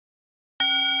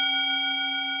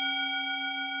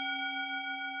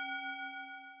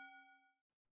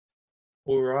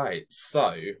All right.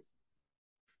 So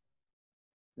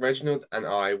Reginald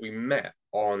and we met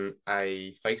on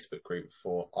a Facebook group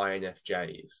for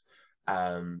INFJs.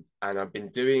 And I've been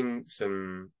doing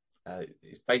some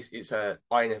it's a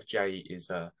INFJ is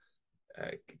a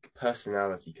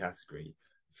personality category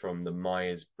from the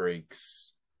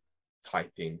Myers-Briggs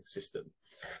typing system.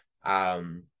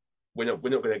 Um, we're not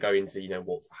going to go into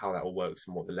what how that all works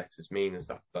and what the letters mean and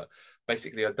stuff, but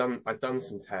basically I'd done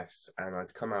some tests and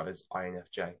I'd come out as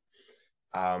INFJ.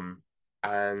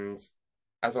 And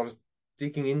as I was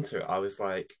digging into it, I was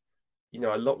like, a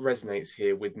lot resonates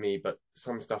here with me, but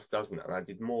some stuff doesn't. And I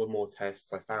did more and more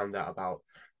tests. I found out about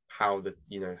how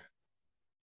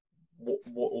what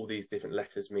all these different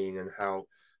letters mean and how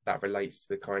that relates to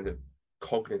the kind of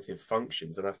cognitive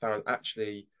functions. And I found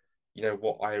actually,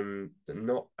 what I'm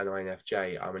not an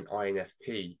INFJ, I'm an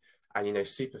INFP. And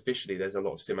superficially there's a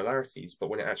lot of similarities, but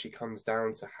when it actually comes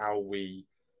down to how we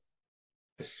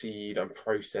perceive and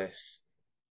process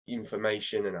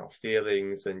information and our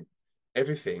feelings and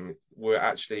everything,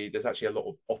 there's actually a lot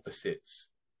of opposites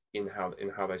in how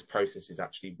those processes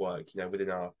actually work,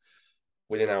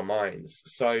 within our minds.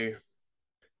 So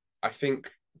I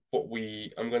think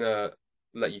I'm gonna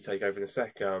let you take over in a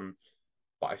sec.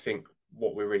 But I think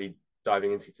what we're really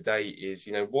diving into today is,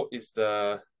 what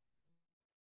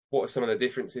are some of the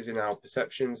differences in our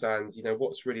perceptions, and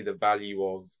what's really the value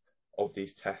of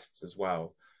these tests as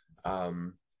well,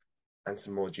 and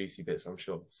some more juicy bits, I'm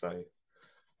sure. So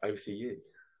over to you.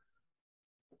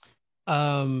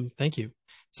 Thank you.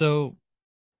 So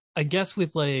I guess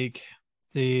with like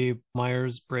the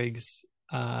Myers-Briggs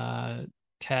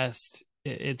test,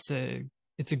 it's a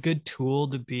good tool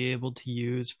to be able to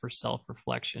use for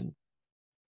self-reflection.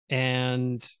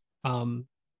 And and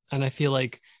I feel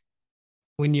like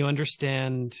when you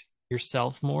understand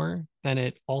yourself more, then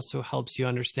it also helps you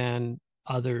understand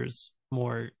others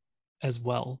more as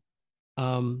well.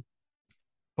 Um,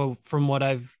 but from what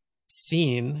I've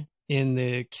seen in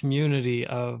the community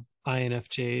of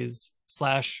INFJs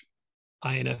slash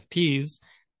INFPs,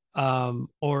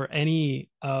 or any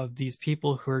of these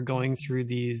people who are going through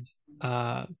these,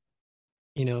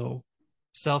 you know,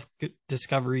 self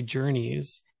discovery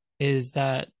journeys, is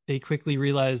that they quickly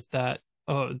realize that,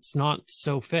 oh, it's not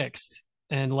so fixed.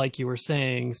 And like you were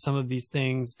saying, some of these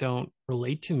things don't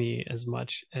relate to me as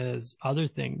much as other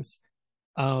things.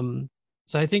 Um,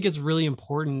 so I think it's really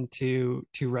important to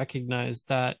recognize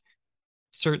that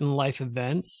certain life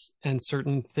events and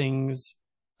certain things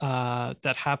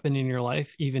that happen in your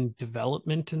life, even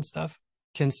development and stuff,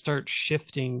 can start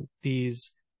shifting these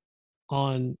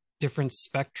on different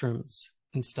spectrums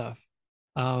and stuff.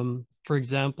 For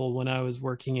example, when I was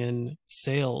working in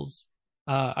sales,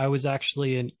 I was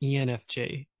actually an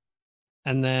ENFJ.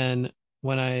 And then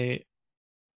when I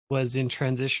was in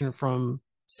transition from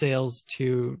sales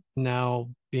to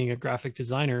now being a graphic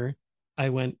designer, I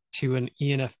went to an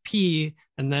ENFP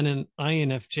and then an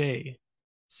INFJ.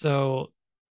 So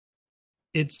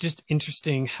it's just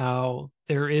interesting how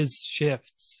there is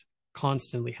shifts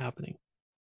constantly happening.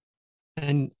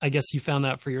 And I guess you found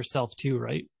that for yourself too,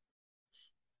 right?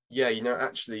 Yeah,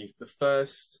 actually, the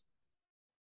first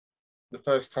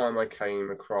time I came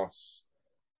across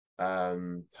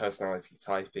personality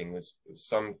typing was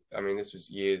some. I mean, this was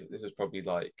years. This was probably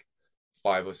like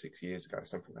 5 or 6 years ago,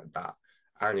 something like that.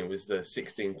 And it was the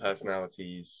 16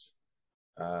 personalities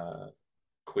uh,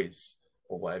 quiz,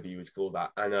 or whatever you would call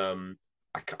that. And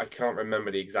I can't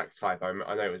remember the exact type. I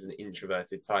know it was an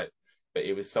introverted type, but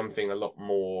it was something a lot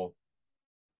more,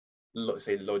 let's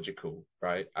say, logical,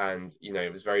 right? And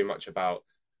it was very much about,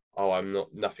 oh,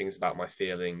 nothing's about my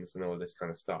feelings and all this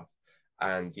kind of stuff.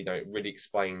 And it really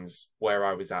explains where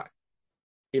I was at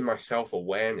in my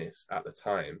self-awareness at the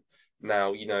time.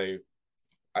 Now,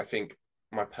 I think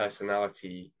my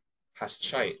personality has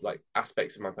changed. Like,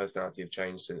 aspects of my personality have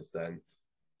changed since then.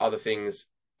 Other things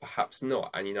perhaps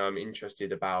not. And I'm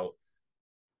interested about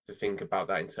to think about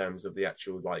that in terms of the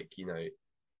actual, like,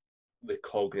 the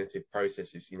cognitive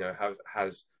processes.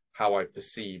 Has how I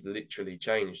perceive literally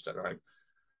changed. And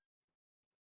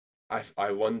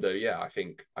I wonder. Yeah, I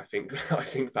think I think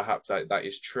perhaps that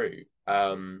is true.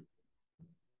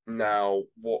 Now,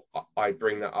 what I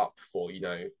bring that up for,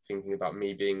 thinking about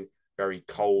me being very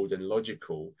cold and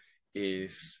logical,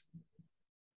 is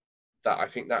that I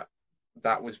think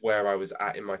that was where I was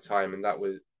at in my time, and that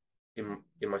was in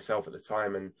myself at the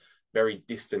time, and very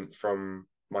distant from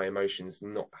my emotions,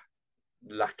 not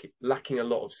lacking a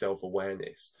lot of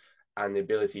self-awareness and the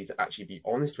ability to actually be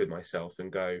honest with myself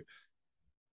and go,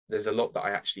 there's a lot that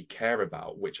I actually care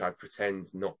about, which I pretend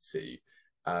not to.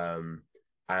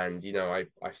 and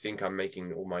I think I'm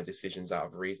making all my decisions out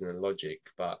of reason and logic,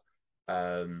 but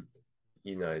um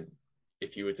you know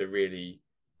if you were to really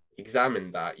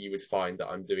examine that, you would find that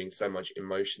I'm doing so much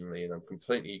emotionally and I'm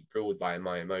completely ruled by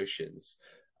my emotions,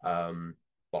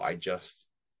 but I just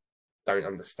don't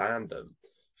understand them.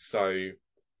 So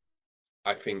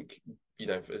I think,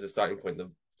 as a starting point,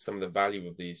 some of the value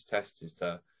of these tests is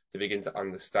to begin to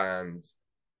understand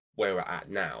where we're at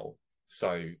now.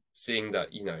 So seeing that,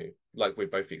 like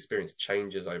we've both experienced,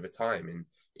 changes over time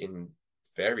in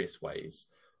various ways,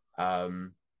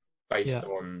 um, based Yeah,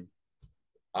 on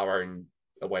our own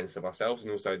awareness of ourselves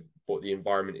and also what the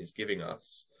environment is giving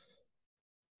us.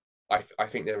 I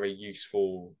think they're a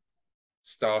useful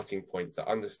starting point to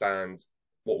understand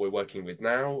what we're working with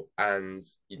now and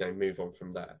move on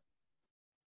from there.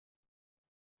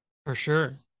 for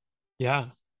sure.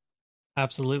 Yeah,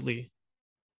 absolutely.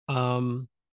 Um,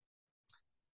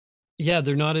 yeah,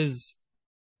 they're not as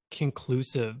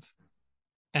conclusive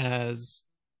as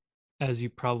as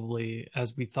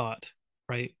we thought,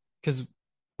 right? Because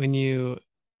when you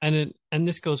and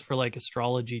this goes for like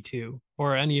astrology too,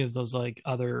 or any of those like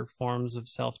other forms of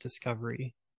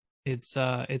self-discovery.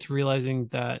 It's realizing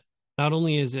that not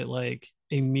only is it like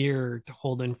a mirror to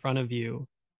hold in front of you,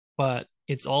 but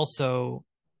it's also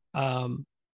um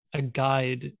a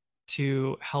guide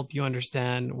to help you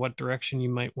understand what direction you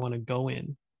might want to go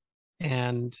in.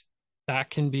 And that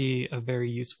can be a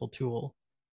very useful tool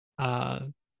uh,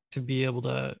 to be able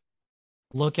to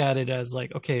look at it as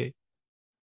like, okay,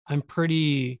 I'm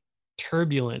pretty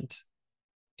turbulent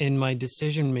in my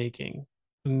decision making.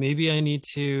 Maybe I need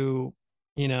to,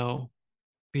 you know,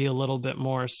 be a little bit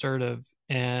more assertive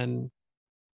and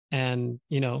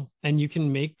you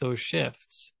can make those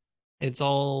shifts. It's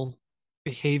all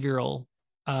behavioral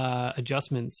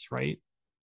adjustments, right?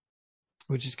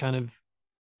 Which is kind of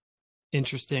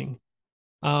interesting.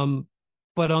 Um,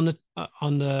 but on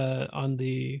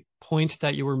the point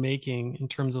that you were making in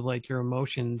terms of like your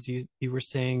emotions, you were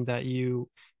saying that you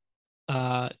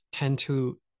tend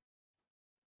to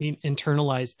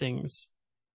internalize things,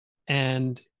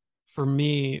 and for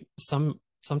me,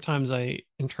 sometimes I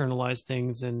internalize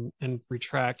things and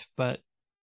retract, but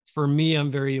for me,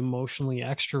 I'm very emotionally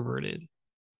extroverted,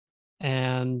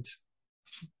 and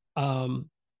um,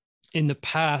 in the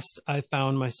past, I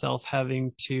found myself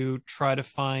having to try to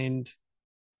find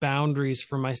boundaries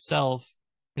for myself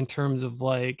in terms of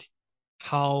like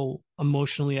how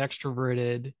emotionally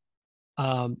extroverted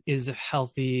is a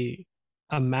healthy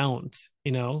amount,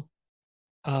 you know?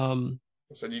 Um,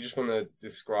 So do you just want to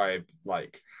describe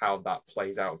like how that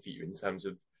plays out for you in terms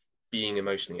of being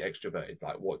emotionally extroverted?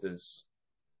 Like what does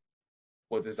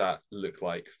that look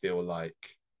like, feel like?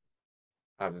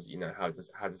 How does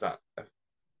that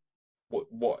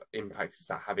what impact is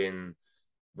that having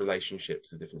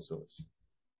relationships of different sorts?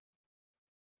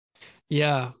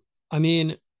 yeah. I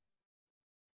mean,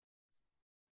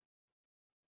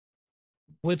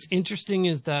 what's interesting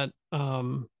is that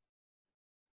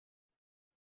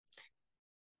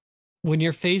when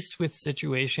you're faced with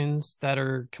situations that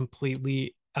are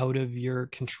completely out of your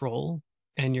control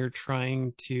and you're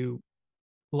trying to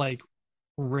like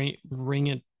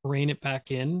rein it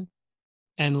back in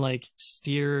and like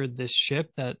steer this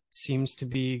ship that seems to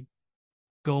be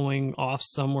going off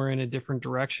somewhere in a different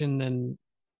direction than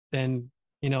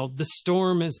the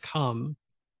storm has come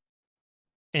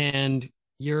and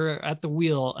you're at the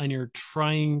wheel and you're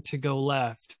trying to go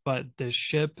left, but the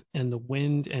ship and the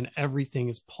wind and everything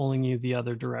is pulling you the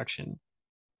other direction,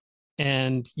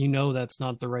 and that's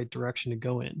not the right direction to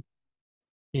go in.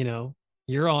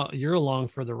 You're along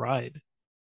for the ride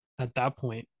at that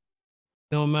point,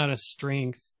 no amount of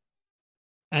strength.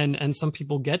 And some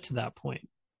people get to that point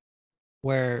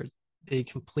where they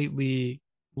completely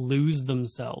lose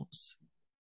themselves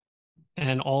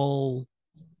and all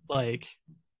like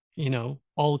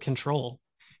all control.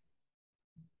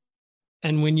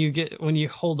 And when you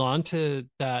hold on to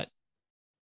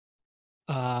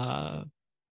uh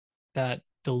that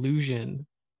delusion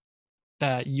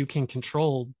that you can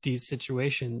control these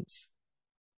situations,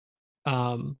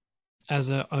 um as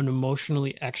an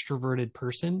emotionally extroverted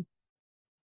person,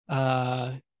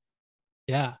 uh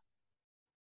yeah,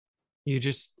 you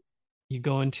just you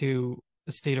go into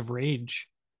a state of rage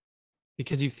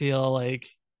because you feel like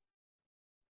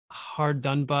hard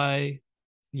done by,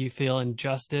 you feel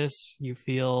injustice, you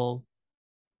feel,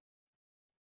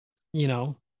 you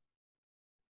know,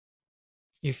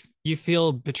 you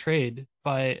feel betrayed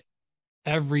by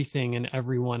everything and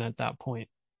everyone at that point.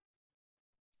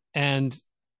 And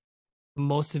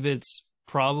most of it's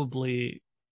probably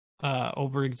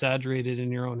over exaggerated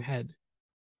in your own head.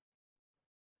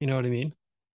 You know what I mean?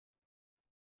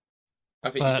 I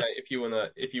think, But if you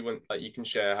want, like, you can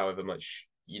share however much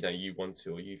you want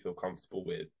to, or you feel comfortable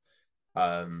with.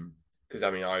 Because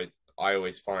I mean, I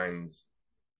always find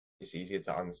it's easier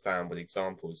to understand with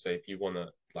examples. So if you want to,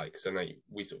 like, so now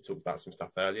we sort of talked about some stuff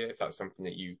earlier. If that's something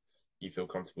that you feel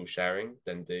comfortable sharing,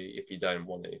 then do. If you don't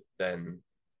want to, then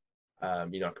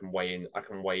I can weigh in. I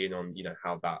can weigh in on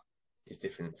how that is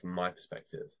different from my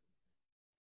perspective.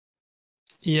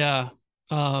 yeah,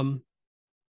 um,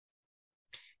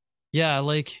 yeah,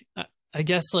 like I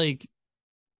guess like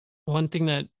one thing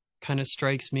that kind of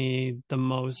strikes me the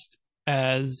most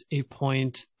as a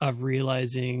point of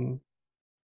realizing,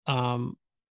 um,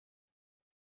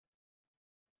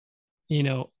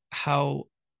 how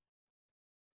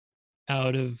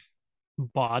out of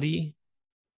body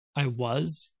I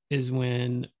was is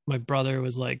when my brother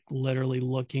was like literally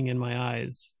looking in my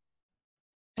eyes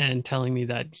and telling me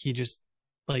that he just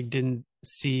like didn't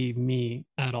see me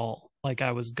at all, like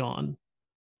I was gone.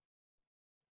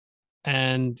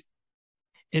 And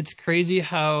it's crazy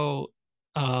how,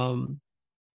 um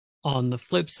on the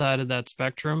flip side of that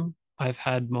spectrum, I've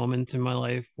had moments in my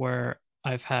life where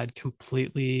I've had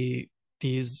completely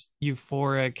these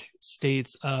euphoric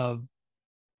states of,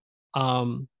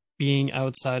 um being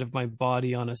outside of my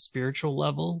body on a spiritual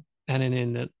level and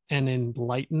an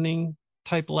enlightening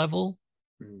type level.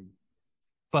 Mm.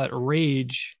 But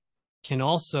rage can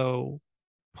also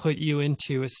put you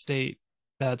into a state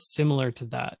that's similar to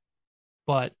that,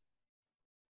 but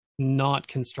not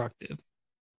constructive.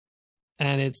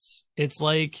 And it's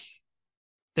like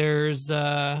there's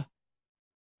you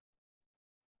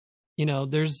know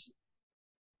there's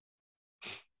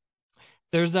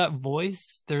that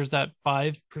voice, there's that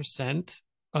 5%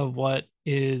 of what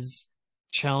is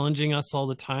challenging us all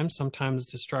the time, sometimes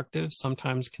destructive,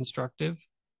 sometimes constructive.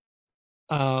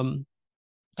 Um,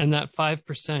 and that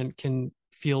 5% can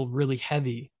feel really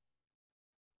heavy.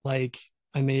 Like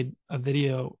I made a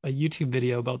YouTube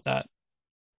video about that.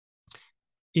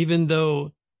 Even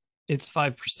though it's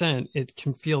 5%, it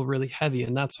can feel really heavy.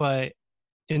 And that's why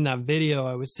in that video,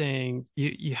 I was saying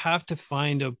you have to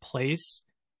find a place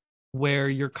where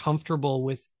you're comfortable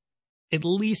with at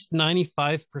least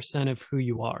 95% of who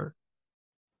you are,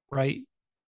 right?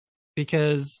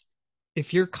 Because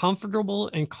if you're comfortable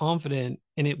and confident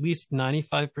in at least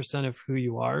 95% of who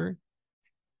you are,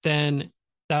 then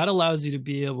that allows you to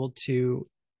be able to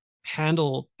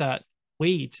handle that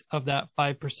weight of that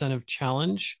 5% of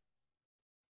challenge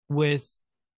with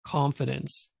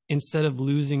confidence instead of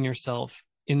losing yourself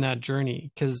in that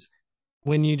journey. Because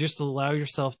when you just allow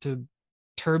yourself to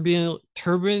turbulently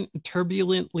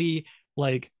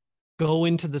like go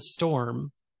into the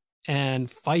storm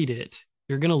and fight it,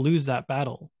 you're going to lose that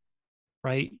battle,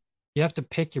 right? You have to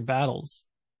pick your battles.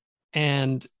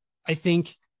 And I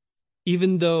think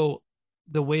even though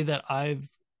the way that I've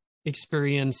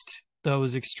experienced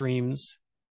those extremes,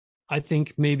 I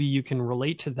think maybe you can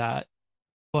relate to that,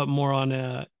 but more on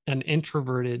an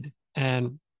introverted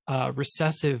and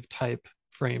recessive type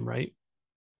frame, right?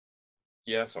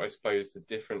 Yeah, so I suppose the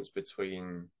difference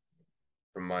between,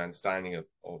 from my understanding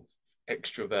of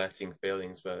extroverting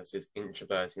feelings versus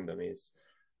introverting them, is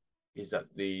that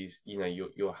these,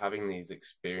 you're having these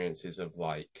experiences of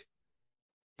like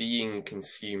being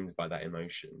consumed by that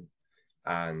emotion.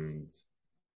 And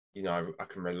I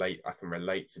can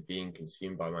relate to being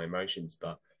consumed by my emotions,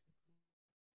 but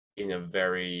in a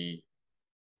very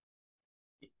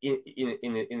in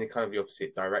a kind of the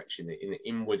opposite direction, in an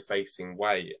inward facing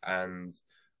way. And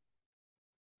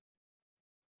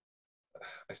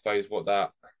I suppose what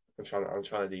that I'm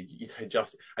trying to do,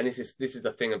 just, and this is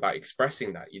the thing about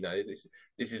expressing that,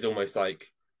 this is almost like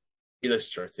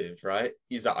illustrative, right?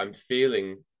 Is that I'm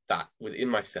feeling that within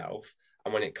myself,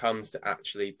 and when it comes to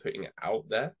actually putting it out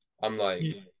there, I'm like,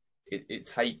 Yeah. it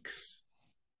takes,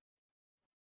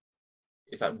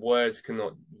 it's like words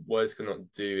cannot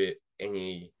do it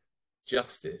any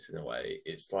justice in a way.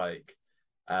 It's like,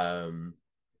 um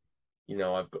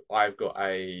I've got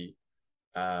a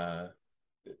uh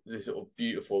this sort of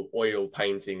beautiful oil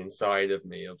painting inside of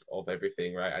me of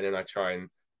everything, right? And then I try and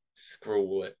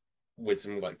scrawl it with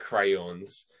some like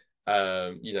crayons,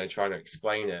 trying to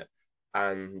explain it.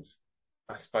 And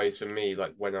I suppose for me,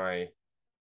 like when I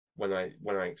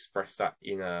express that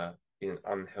in an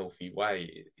unhealthy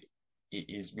way, it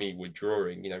is me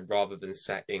withdrawing, rather than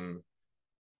setting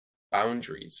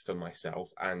boundaries for myself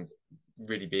and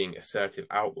really being assertive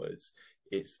outwards.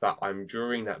 It's that I'm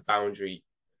drawing that boundary,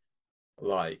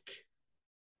 like,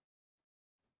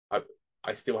 I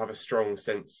I still have a strong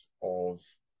sense of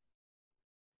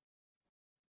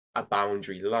a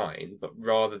boundary line, but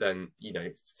rather than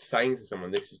saying to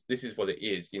someone, this is what it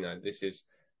is, this is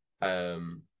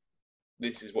um,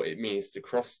 this is what it means to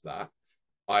cross that.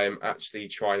 I am actually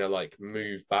trying to like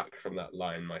move back from that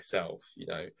line myself.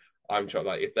 I'm trying,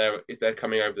 like, if they're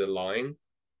coming over the line,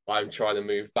 I'm trying to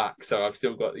move back. So I've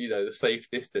still got the safe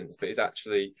distance, but it's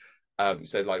actually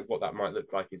so like what that might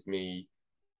look like is me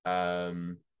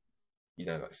um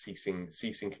like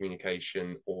ceasing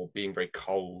communication or being very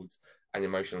cold and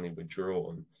emotionally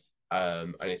withdrawn.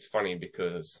 And it's funny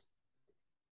because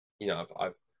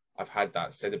I've had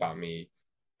that said about me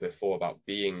before about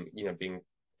being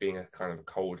a kind of a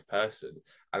cold person,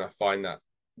 and I find that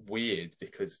weird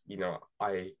because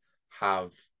I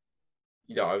have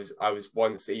I was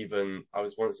once even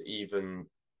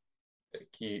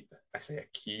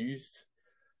accused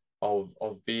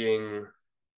of being,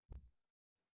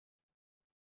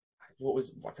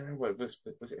 I don't know what it was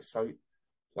it so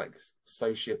like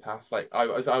sociopath. Like I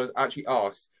was actually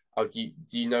asked, oh, do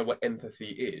you know what empathy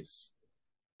is?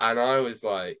 And I was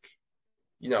like,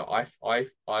 I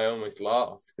almost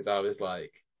laughed because I was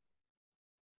like,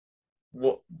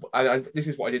 what? This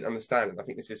is what I didn't understand, and I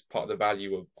think this is part of the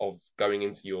value of going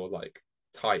into your like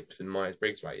types and Myers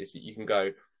Briggs, right? Is that you can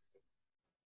go,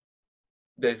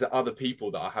 there's other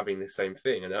people that are having the same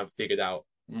thing and have figured out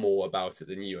more about it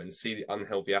than you, and see the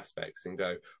unhealthy aspects and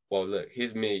go, well, look,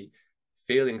 here's me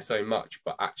feeling so much,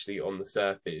 but actually on the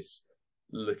surface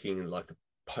looking like a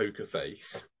poker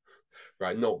face,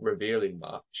 right? Not revealing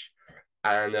much.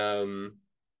 And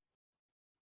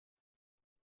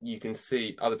you can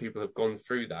see other people have gone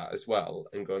through that as well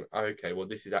and gone, oh, okay, well,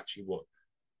 this is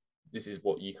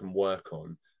what you can work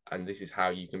on, and this is how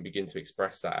you can begin to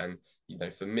express that. And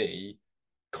for me,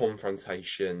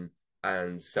 confrontation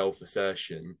and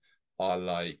self-assertion are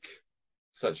like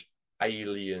such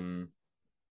alien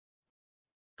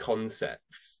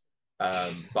concepts,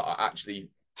 but are actually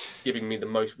giving me the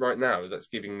most right now. That's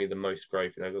giving me the most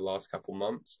growth in over the last couple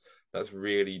months. That's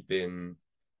really been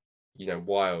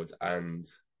wild. And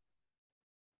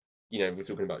we're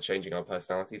talking about changing our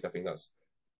personalities. I think that's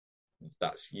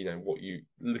what you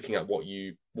looking at, what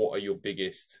are your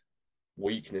biggest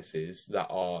weaknesses that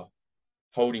are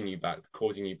holding you back,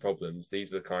 causing you problems.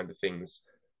 These are the kind of things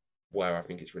where I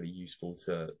think it's really useful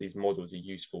these models are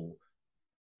useful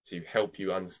to help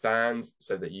you understand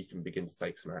so that you can begin to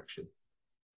take some action.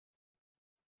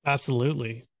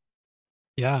 Absolutely.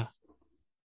 Yeah.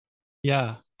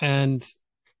 Yeah.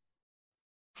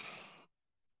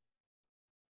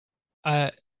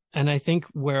 I and I think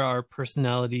where our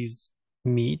personalities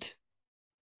meet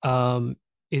um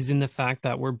is in the fact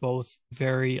that we're both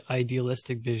very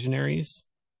idealistic visionaries.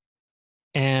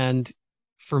 And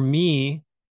for me,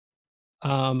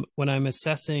 when I'm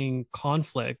assessing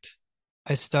conflict,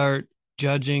 I start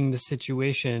judging the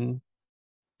situation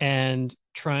and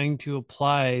trying to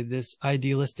apply this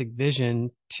idealistic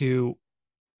vision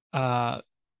uh,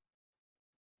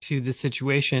 to the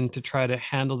situation to try to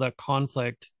handle that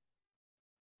conflict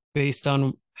based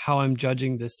on how I'm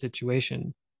judging this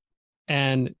situation.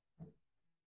 And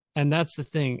and that's the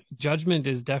thing. Judgment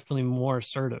is definitely more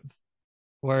assertive,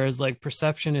 whereas like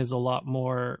perception is a lot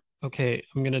more, okay,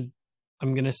 I'm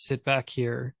gonna sit back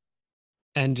here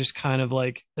and just kind of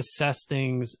like assess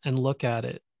things and look at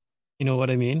it. You know what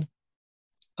I mean?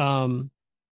 Um,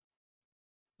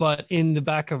 but in the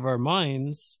back of our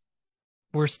minds,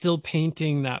 we're still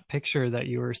painting that picture that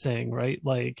you were saying, right?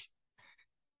 Like,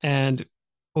 and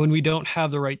when we don't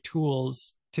have the right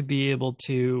tools to be able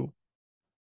to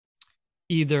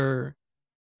either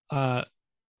uh,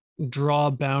 draw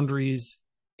boundaries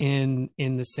in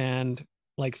the sand,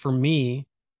 like for me,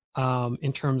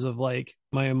 in terms of like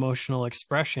my emotional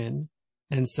expression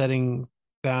and setting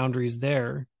boundaries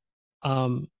there,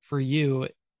 for you,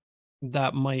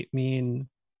 that might mean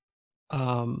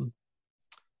um,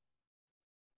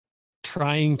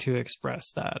 trying to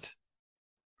express that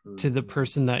to the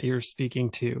person that you're speaking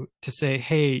to say,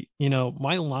 hey,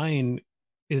 my line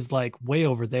is like way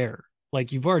over there.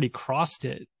 Like you've already crossed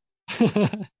it.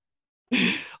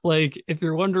 Like if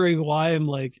you're wondering why I'm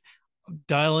like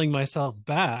dialing myself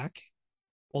back,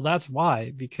 well, that's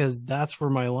why, because that's where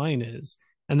my line is.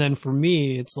 And then for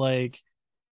me, it's like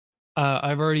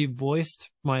I've already voiced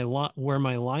where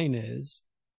my line is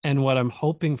and what I'm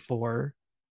hoping for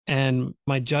and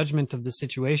my judgment of the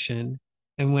situation.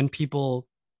 And when people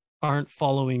aren't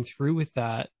following through with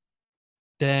that,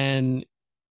 then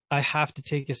I have to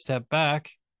take a step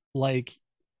back, like,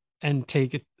 and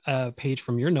take a page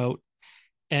from your note.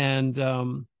 And I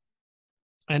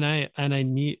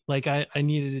need, like, I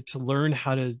needed to learn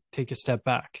how to take a step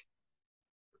back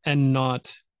and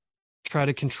not try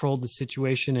to control the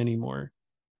situation anymore.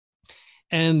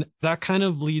 And that kind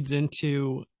of leads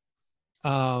into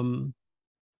um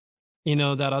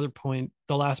that other point,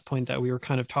 the last point that we were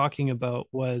kind of talking about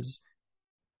was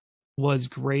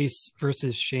grace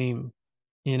versus shame,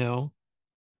 you know,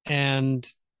 and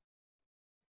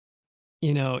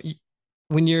you know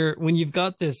when you've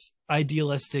got this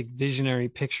idealistic visionary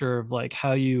picture of like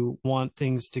how you want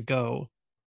things to go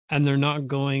and they're not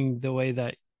going the way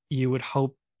that you would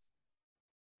hope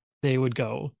they would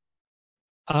go.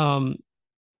 um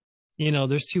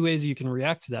there's two ways you can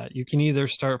react to that. You can either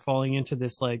start falling into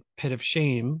this like pit of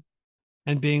shame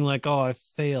and being like, oh, I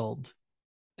failed,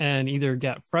 and either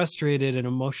get frustrated and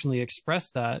emotionally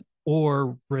express that,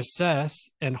 or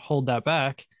recess and hold that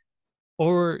back.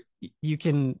 Or you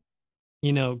can,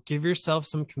 give yourself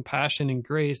some compassion and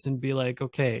grace and be like,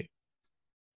 okay,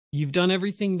 you've done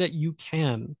everything that you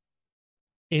can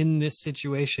in this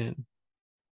situation,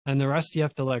 and the rest you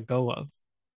have to let go of.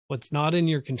 What's not in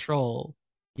your control,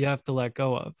 you have to let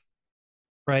go of,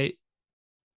 right?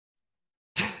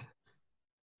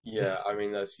 Yeah, I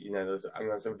mean that's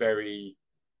a very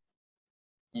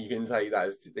you can take that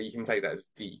as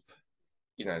deep,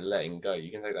 letting go.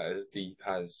 You can take that as deep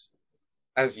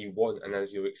as you want and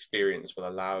as your experience will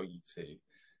allow you to.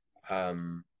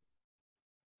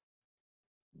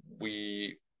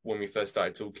 We when we first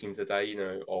started talking today,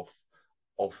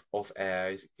 off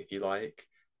air, if you like,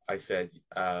 I said,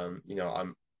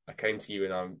 I came to you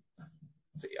and I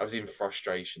was in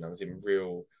frustration. I was in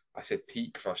real, I said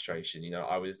peak frustration.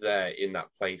 I was there in that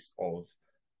place of,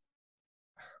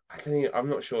 I'm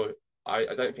not sure. I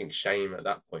don't think shame at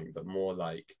that point, but more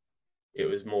like, it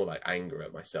was more like anger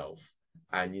at myself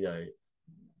and,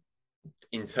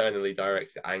 internally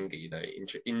directed anger,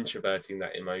 introverting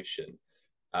that emotion.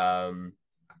 Um,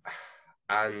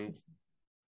 and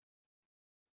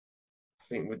I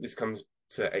think with this comes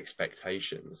to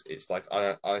expectations. It's like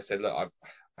I said, look,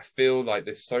 I feel like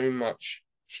there's so much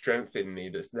strength in me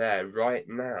that's there right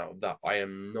now that I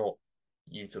am not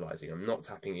utilizing. I'm not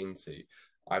tapping into.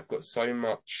 I've got so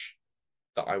much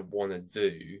that I want to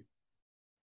do,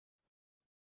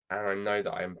 and I know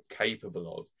that I am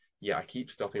capable of. Yeah, I keep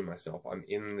stopping myself. I'm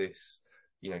in this,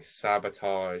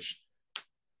 sabotage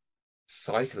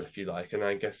cycle, if you like, and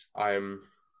I guess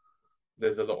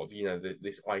there's a lot of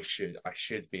this I should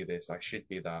be this, I should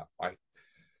be that. I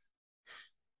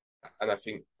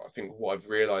think what I've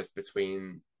realized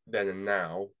between then and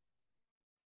now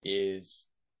is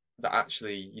that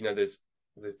actually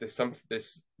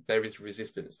there is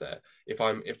resistance there. If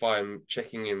I'm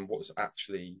checking in what's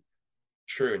actually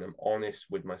true and I'm honest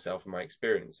with myself and my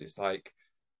experience, it's like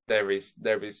there is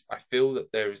I feel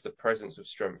that there is the presence of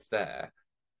strength there,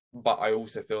 but I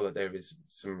also feel that there is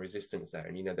some resistance there,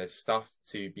 and there's stuff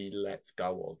to be let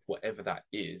go of, whatever that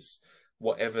is,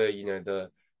 whatever the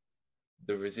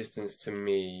resistance to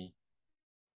me,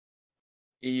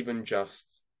 even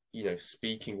just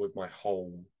speaking with my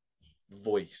whole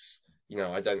voice.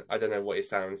 I don't know what it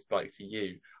sounds like to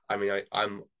you. I mean,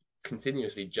 I'm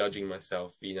continuously judging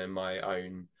myself, my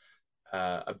own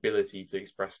ability to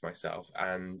express myself,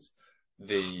 and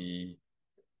the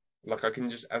like I can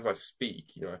just as I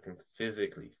speak, I can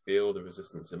physically feel the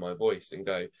resistance in my voice and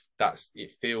go,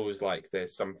 it feels like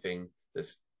there's something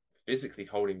that's physically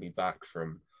holding me back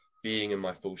from being in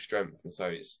my full strength. And so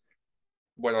it's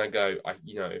when I go,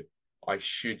 I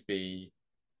should be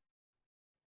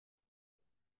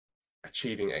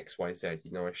achieving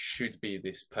XYZ, I should be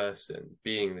this person,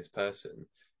 being this person.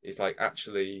 It's like,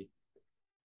 actually,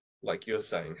 like you're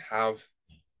saying, have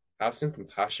some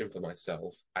compassion for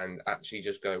myself and actually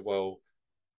just go, well,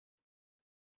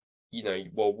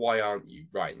 why aren't you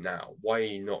right now? Why are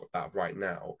you not that right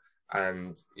now?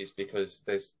 And it's because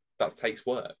that takes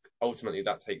work. Ultimately,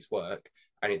 that takes work,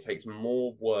 and it takes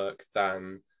more work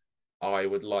than I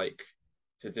would like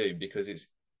to do, because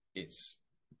it's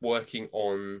working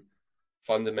on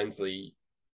fundamentally,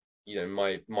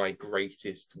 my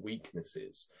greatest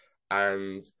weaknesses.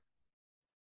 And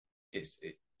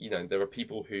there are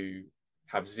people who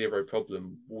have zero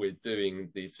problem with doing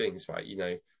these things, right?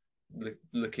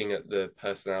 Looking at the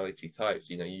personality types,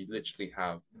 you literally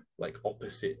have like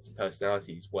opposite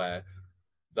personalities where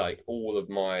like all of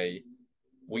my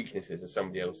weaknesses are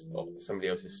somebody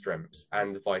else's strengths,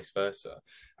 and vice versa.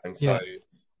 And so Yeah.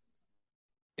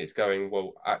 it's going,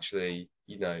 well, actually,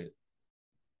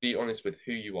 be honest with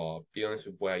who you are, be honest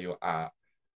with where you're at,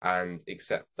 and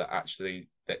accept that actually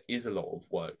there is a lot of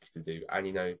work to do.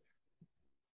 And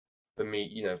for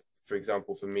me, for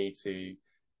example,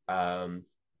 um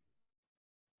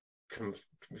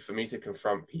for me to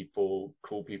confront people,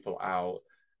 call people out,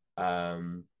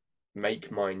 um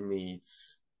make my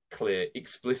needs clear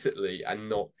explicitly and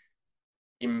not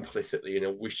implicitly in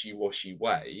a wishy-washy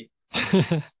way,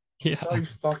 Yeah. so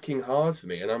fucking hard for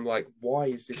me. And I'm like, why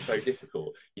is this so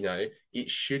difficult? It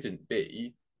shouldn't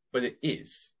be, but it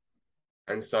is.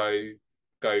 And so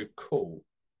go, cool,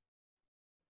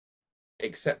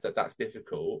 accept that that's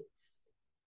difficult.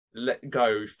 Let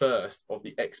go first of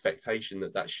the expectation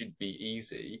that that should be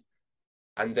easy.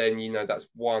 And then, that's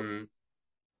one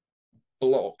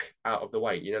block out of the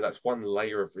way. That's one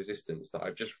layer of resistance that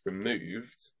I've just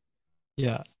removed.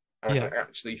 Yeah. And I Yeah. can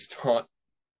actually start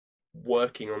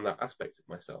working on that aspect of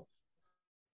myself.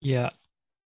 Yeah.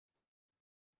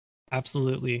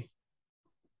 Absolutely.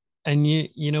 And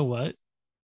you know what?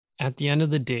 At the end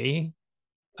of the day,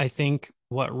 I think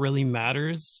what really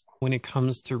matters when it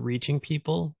comes to reaching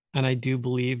people, and I do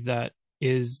believe that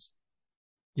is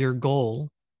your goal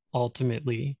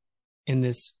ultimately in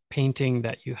this painting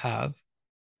that you have,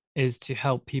 is to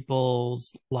help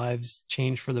people's lives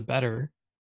change for the better,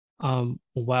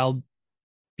 while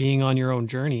being on your own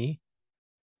journey.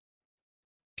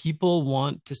 People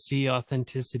want to see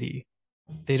authenticity.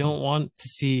 They don't want to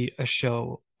see a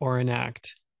show or an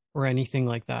act or anything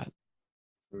like that.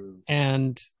 Mm.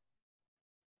 And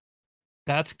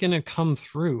that's going to come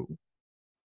through,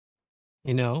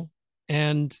 you know,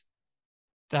 and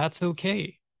that's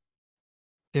okay.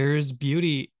 There's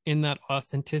beauty in that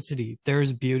authenticity.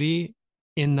 There's beauty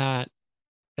in that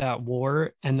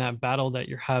war and that battle that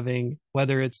you're having,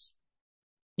 whether it's,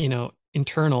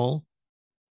 internal,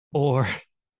 or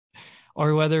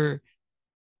or whether,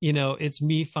 it's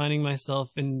me finding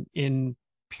myself in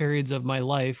periods of my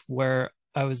life where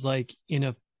I was like in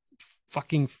a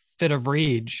fucking fit of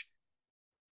rage,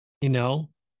 you know.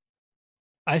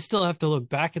 I still have to look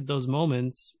back at those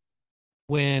moments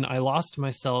when I lost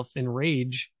myself in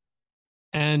rage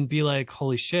and be like,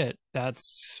 holy shit,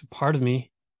 that's part of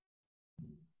me.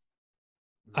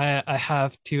 I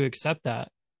have to accept that.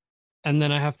 And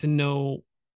then I have to know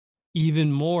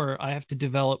even more. I have to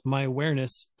develop my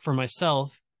awareness for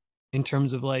myself in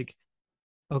terms of like,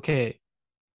 okay,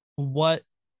 what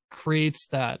creates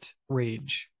that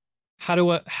rage? How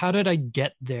did I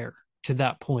get there to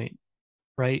that point?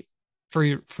 Right? For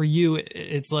you,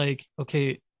 it's like,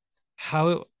 okay,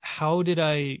 how did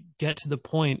I get to the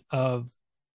point of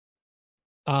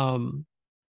um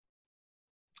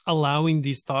allowing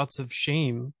these thoughts of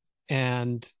shame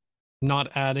and not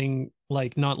adding,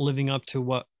 like, not living up to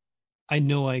what I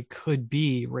know I could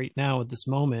be right now at this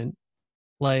moment.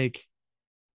 Like,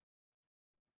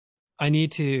 I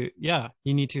need to, yeah,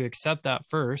 you need to accept that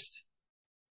first.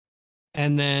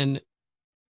 And then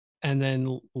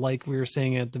like we were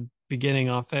saying at the beginning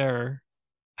off air,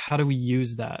 how do we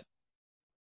use that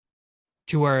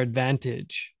to our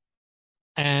advantage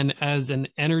and as an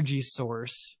energy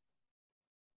source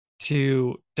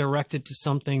to direct it to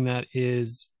something that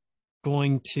is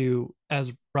going to,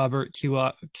 as Robert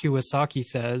Kiyosaki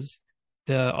says,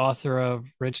 the author of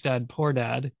Rich Dad Poor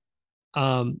Dad,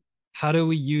 how do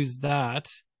we use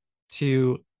that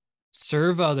to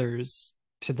serve others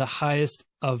to the highest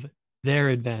of their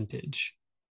advantage?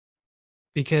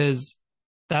 Because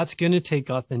that's going to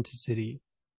take authenticity.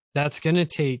 That's going to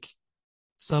take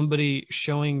somebody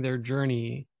showing their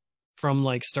journey from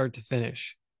like start to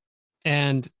finish.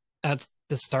 And at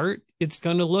the start, it's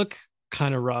going to look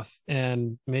kind of rough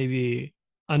and maybe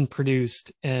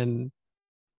unproduced and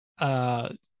uh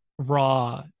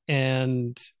raw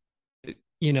and,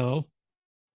 you know,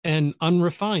 and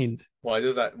unrefined. Why do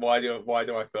I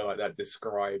feel like that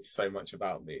describes so much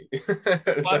about me?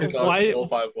 Why Those last why 4 or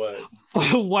 5 words.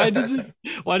 why does it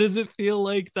why does it feel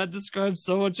like that describes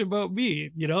so much about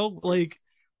me, like,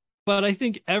 but I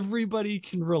think everybody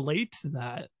can relate to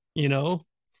that,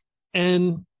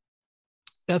 and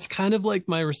that's kind of like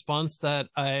my response that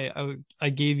I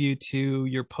gave you to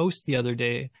your post the other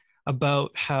day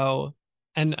about how,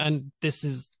 and this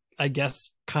is, I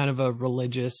guess, kind of a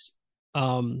religious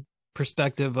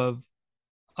perspective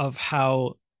of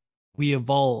how we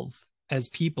evolve as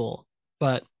people.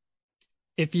 But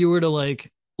if you were to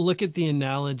like look at the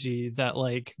analogy that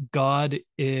like God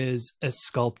is a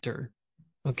sculptor,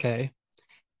 okay,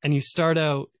 and you start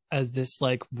out as this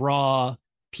like raw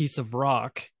piece of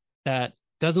rock that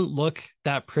doesn't look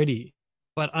that pretty,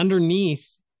 but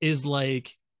underneath is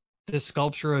like the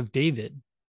sculpture of David.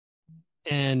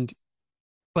 And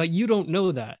but you don't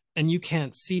know that and you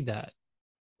can't see that.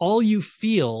 All you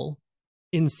feel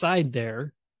inside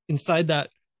there, inside that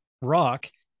rock,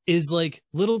 is like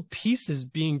little pieces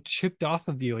being chipped off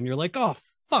of you, and you're like, oh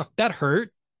fuck, that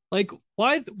hurt. Like,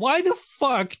 why the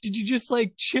fuck did you just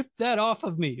like chip that off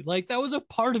of me? Like, that was a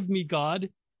part of me, God.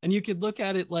 And you could look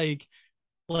at it like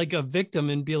a victim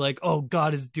and be like, oh,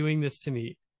 God is doing this to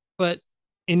me. But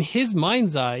in his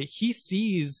mind's eye, he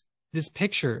sees this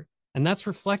picture And that's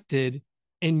reflected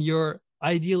in your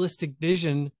idealistic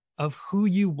vision of who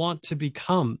you want to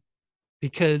become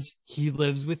because he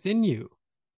lives within you.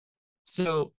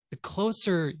 So the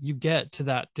closer you get to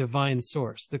that divine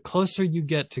source, the closer you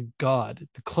get to God,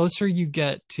 the closer you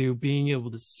get to being able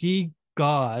to see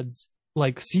God's,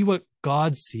 like see what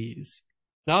God sees,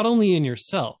 not only in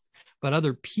yourself, but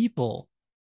other people,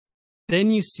 then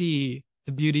you see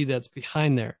the beauty that's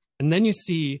behind there. And then you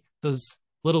see those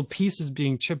little pieces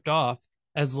being chipped off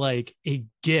as like a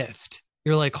gift.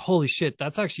 You're like, holy shit,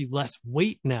 that's actually less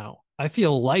weight now. I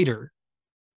feel lighter.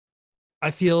 I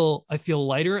feel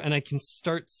lighter, and I can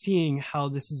start seeing how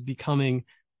this is becoming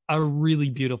a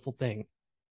really beautiful thing,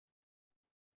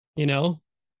 you know?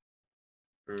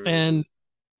 Mm.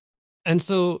 And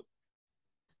so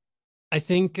I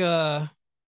think I'm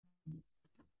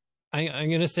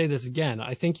gonna say this again.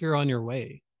 I think you're on your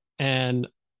way. And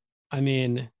I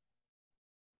mean,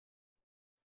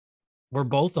 we're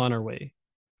both on our way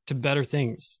to better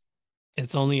things.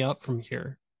 It's only up from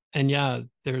here. And yeah,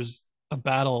 there's a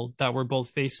battle that we're both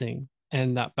facing,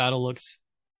 and that battle looks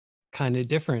kind of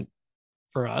different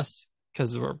for us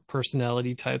because our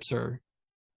personality types are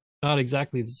not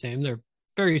exactly the same. They're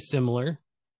very similar,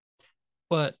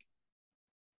 but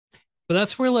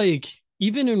that's where, like,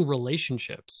 even in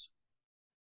relationships,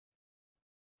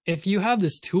 if you have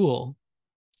this tool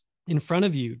in front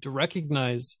of you to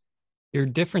recognize your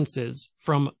differences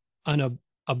from an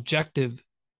objective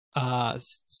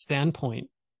standpoint,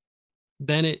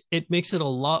 then it makes it a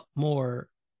lot more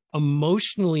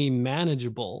emotionally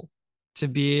manageable to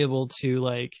be able to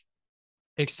like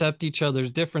accept each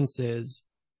other's differences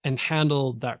and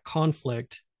handle that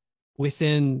conflict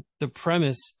within the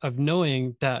premise of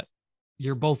knowing that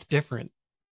you're both different.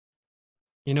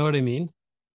 You know what I mean?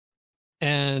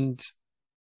 And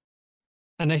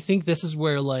I think this is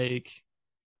where like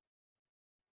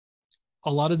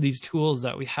a lot of these tools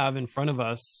that we have in front of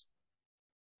us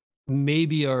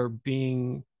maybe are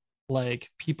being like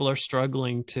people are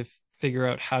struggling to figure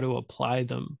out how to apply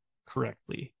them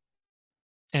correctly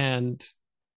and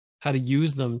how to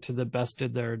use them to the best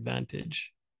of their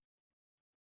advantage.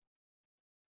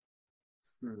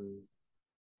 Hmm.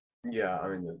 Yeah, I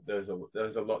mean, there's a lot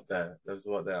there. There's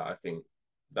a lot there. I think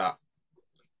that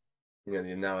the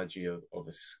analogy of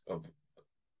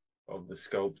the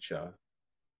sculpture,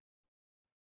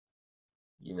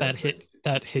 That really,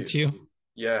 that it's hits you. beautiful.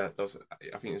 Yeah, that's.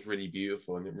 I think it's really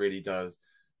beautiful, and it really does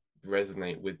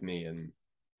resonate with me. And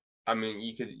I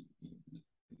mean,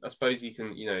 I suppose you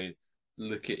can,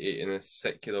 look at it in a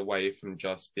secular way from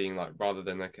just being like, rather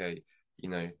than okay, you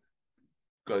know,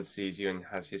 God sees you and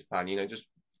has His plan. Just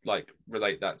like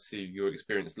relate that to your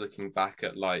experience looking back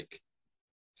at like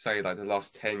say like the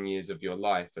last 10 years of your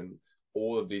life and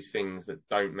all of these things that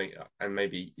don't make and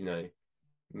maybe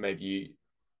maybe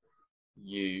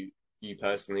you you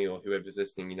personally or whoever's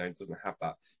listening doesn't have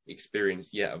that experience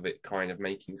yet of it kind of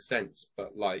making sense,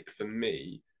 but like for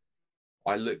me,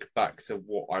 I look back to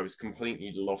what I was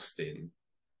completely lost in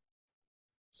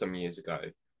some years ago,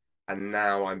 and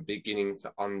now I'm beginning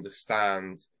to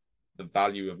understand the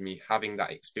value of me having that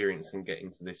experience and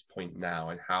getting to this point now,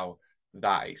 and how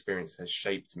that experience has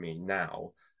shaped me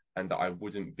now, and that I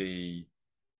wouldn't be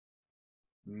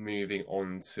moving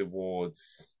on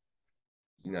towards,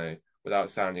 without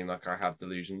sounding like I have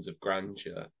delusions of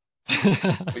grandeur,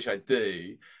 which I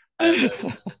do. So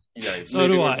do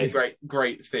Moving on to I.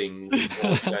 great things,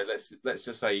 or let's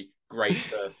just say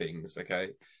greater things, okay.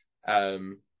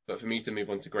 But for me to move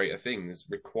on to greater things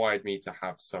required me to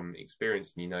have some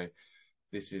experience, and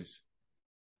this is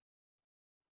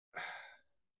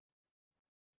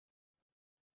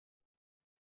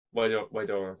why do I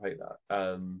want to take that?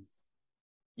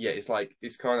 Yeah,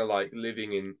 it's kind of like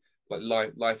living in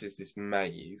like life is this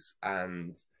maze,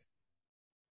 and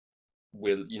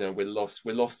we're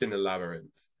lost in a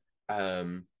labyrinth.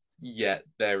 Yet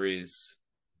there is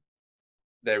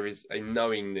a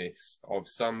knowingness of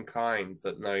some kind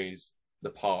that knows the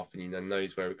path, and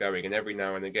knows where we're going, and every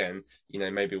now and again,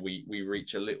 maybe we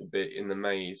reach a little bit in the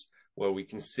maze where we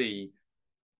can see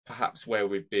perhaps where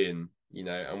we've been,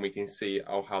 and we can see,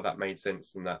 oh, how that made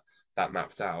sense and that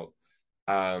mapped out.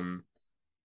 um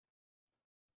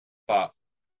but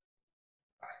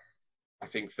I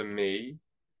think for me,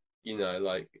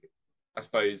 like, I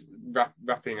suppose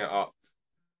wrapping it up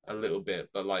a little bit,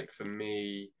 but like for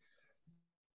me,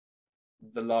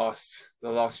 the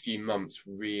last few months,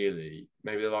 really,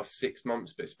 maybe the last 6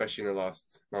 months, but especially in the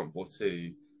last month or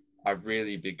two, I've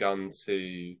really begun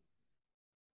to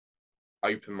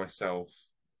open myself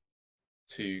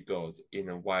to God in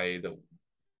a way that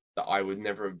I would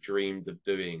never have dreamed of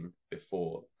doing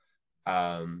before.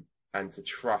 and to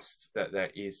trust that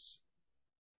there is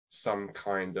some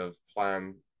kind of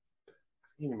plan,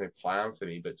 even no plan for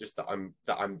me, but just that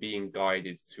I'm being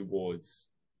guided towards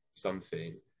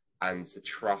something, and to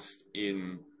trust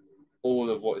in all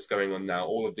of what's going on now,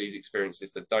 all of these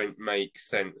experiences that don't make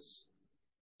sense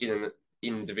in an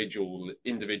individually.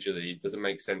 It doesn't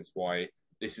make sense why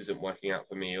this isn't working out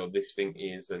for me or this thing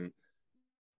is, and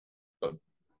but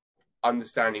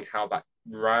understanding how that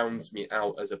rounds me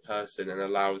out as a person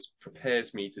and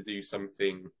prepares me to do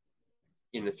something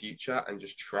in the future, and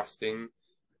just trusting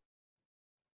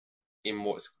in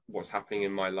what's happening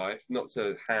in my life, not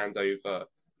to hand over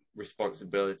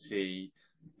responsibility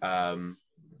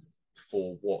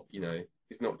for what,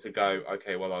 is not to go,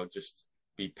 okay, well, I'll just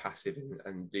be passive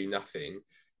and do nothing.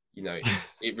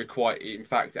 In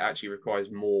fact, it actually requires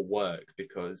more work,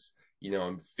 because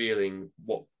I'm feeling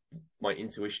what my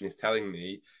intuition is telling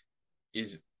me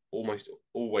is almost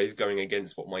always going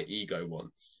against what my ego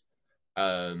wants.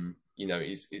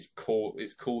 Is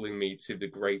calling me to the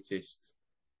greatest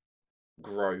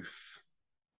growth,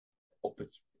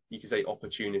 you could say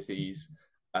opportunities,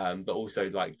 but also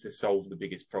like to solve the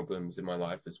biggest problems in my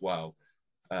life as well.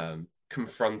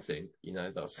 Confronting,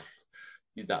 that's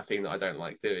that thing that I don't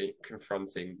like doing,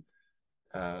 confronting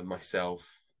myself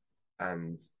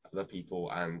and other people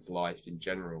and life in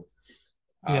general.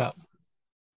 Yeah.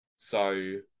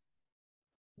 So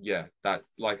yeah, that,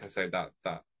 like I say, that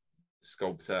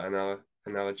sculptor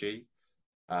analogy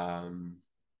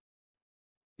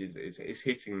is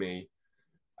hitting me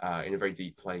in a very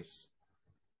deep place.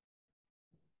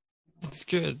 That's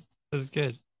good. That's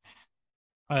good.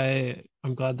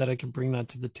 I'm glad that I can bring that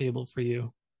to the table for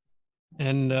you.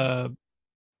 And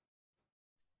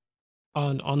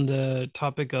on the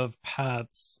topic of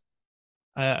paths,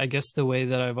 I guess the way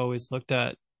that I've always looked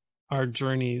at our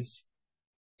journeys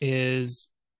is,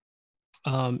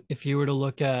 if you were to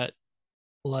look at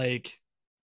like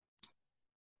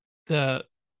the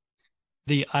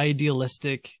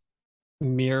idealistic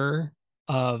mirror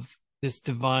of this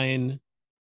divine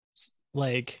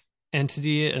like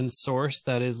entity and source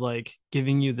that is like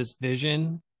giving you this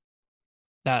vision,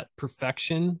 that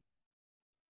perfection,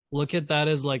 look at that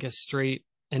as like a straight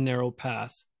and narrow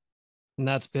path, and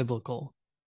that's biblical.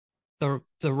 The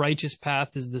righteous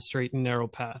path is the straight and narrow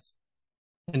path,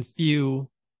 and few,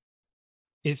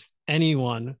 if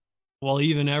anyone, will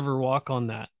even ever walk on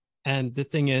that. And the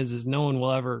thing is no one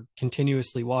will ever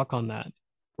continuously walk on that.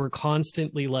 We're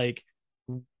constantly like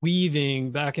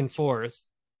weaving back and forth,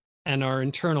 and our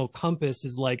internal compass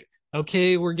is like,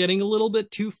 okay, we're getting a little bit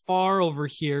too far over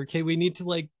here. Okay, we need to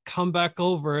like come back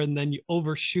over, and then you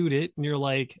overshoot it, and you're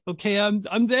like, okay, I'm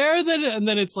there. Then and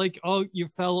then it's like, oh, you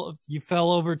fell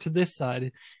over to this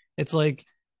side. It's like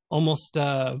almost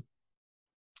like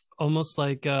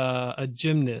a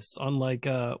gymnast on like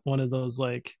one of those,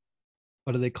 like,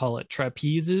 what do they call it,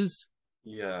 trapezes?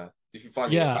 Yeah, if you're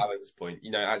finding a Yeah. balance point,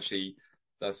 actually,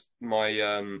 that's my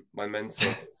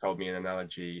mentor told me an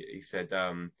analogy. He said,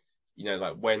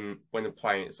 like when a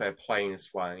plane is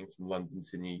flying from London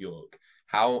to New York,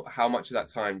 how much of that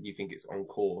time do you think it's on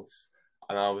course?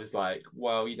 And I was like,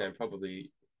 well,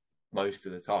 probably most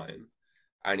of the time.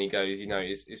 And he goes,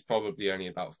 it's probably only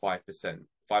about 5%.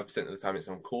 5% of the time it's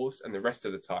on course, and the rest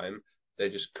of the time they're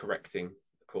just correcting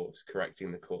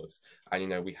the course.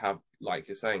 And we have, like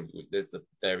you're saying,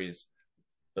 there is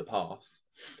the path,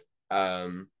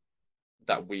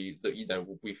 that we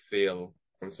feel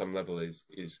on some level is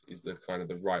the kind of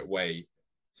the right way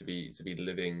to be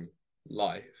living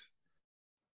life.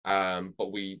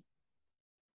 But we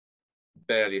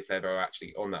barely, if ever, are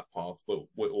actually on that path. But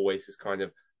we're always just kind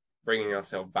of bringing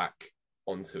ourselves back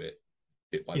onto it,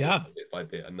 bit by Yeah. bit by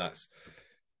bit, and that's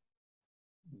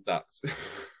that's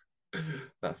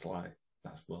life.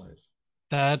 That's life.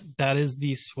 That is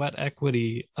the sweat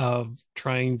equity of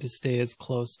trying to stay as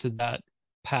close to that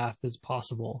path as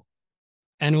possible.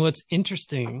 And what's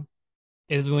interesting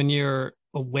is when you're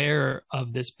aware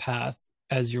of this path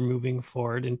as you're moving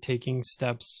forward and taking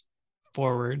steps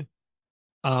forward,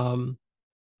 um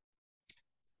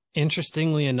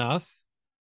interestingly enough,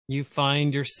 you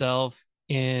find yourself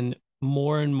in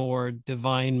more and more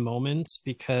divine moments,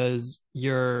 because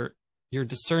your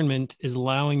discernment is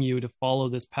allowing you to follow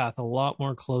this path a lot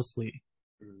more closely.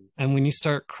 And when you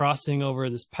start crossing over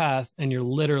this path and you're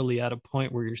literally at a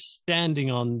point where you're standing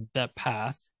on that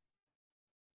path,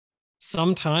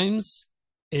 sometimes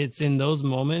it's in those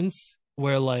moments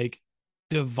where like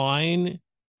divine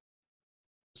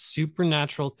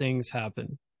supernatural things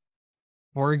happen.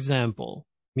 For example,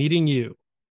 meeting you.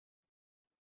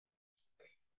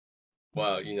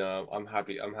 Well, I'm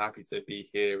happy. I'm happy to be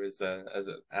here as an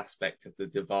aspect of the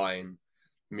divine,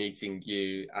 meeting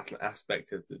you as an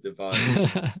aspect of the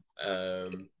divine,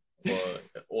 um,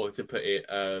 or to put it,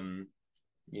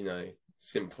 you know,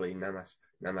 simply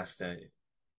namaste.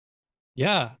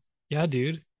 Yeah. Yeah,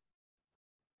 dude.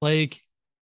 Like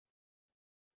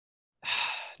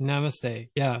namaste.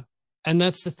 Yeah. And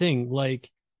that's the thing. Like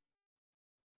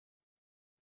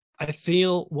I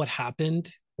feel what happened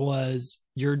was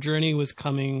your journey was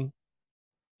coming,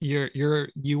 you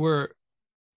were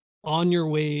on your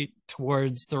way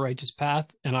towards the righteous path,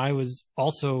 and I was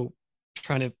also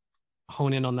trying to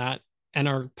hone in on that. And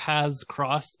our paths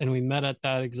crossed and we met at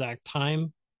that exact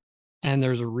time. And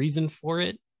there's a reason for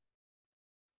it.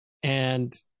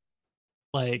 And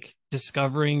like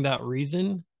discovering that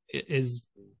reason is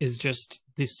just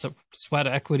this sweat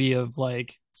equity of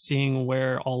like seeing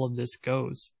where all of this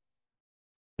goes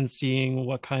and seeing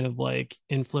what kind of like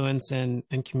influence and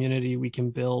community we can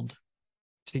build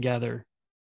together,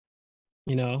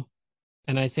 you know.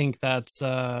 And I think that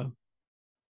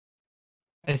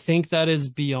is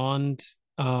beyond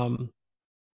I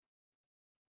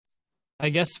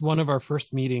guess one of our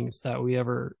first meetings that we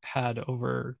ever had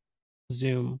over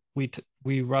Zoom,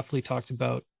 we roughly talked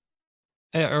about,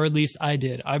 or at least I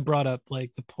did. I brought up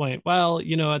like the point, well,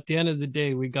 at the end of the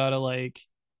day, we gotta like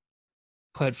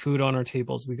put food on our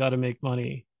tables. We gotta make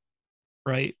money,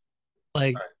 right?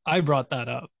 Like I brought that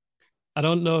up. I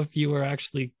don't know if you were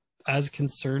actually as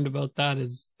concerned about that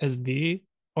as me,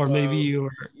 or maybe Well, you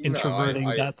were introverting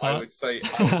that I thought. I would say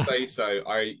so.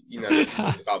 You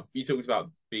talked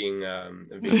about being a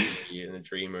visionary and a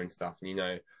dreamer and stuff,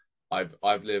 and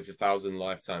I've lived 1,000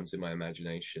 lifetimes in my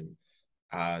imagination,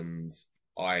 and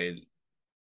I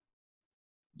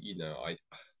you know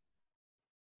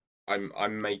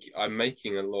I'm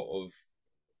making a lot of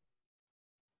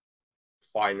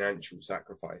financial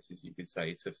sacrifices, you could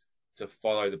say, to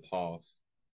follow the path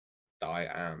that I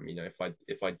am.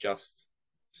 If I just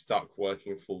stuck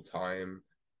working full time,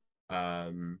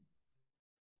 um,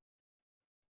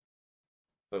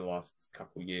 for the last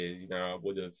couple of years, I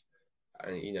would have,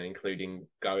 including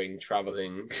going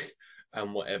traveling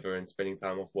and whatever, and spending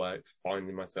time off work,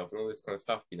 finding myself, and all this kind of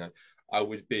stuff. I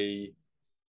would be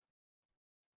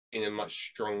in a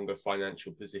much stronger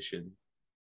financial position,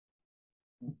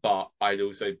 but I'd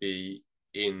also be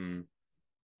in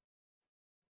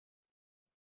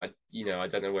I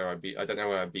don't know where I'd be. I don't know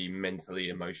where I'd be mentally,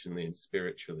 emotionally, and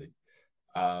spiritually.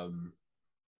 Um,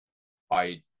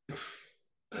 I,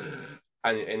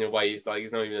 and in a way, it's like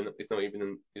it's not even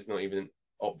an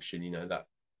option. That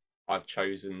I've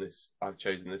chosen this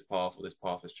path, or this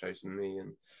path has chosen me,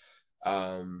 and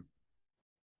um,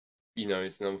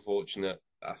 it's an unfortunate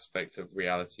aspect of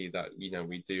reality that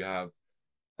we do have,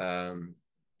 um,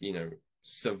 you know,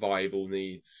 survival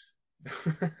needs,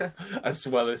 as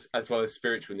well as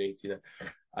spiritual needs.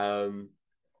 Um,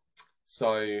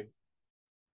 so,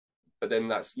 but then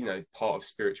that's part of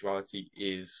spirituality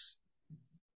is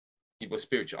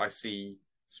spiritual. I see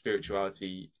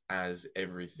spirituality as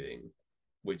everything,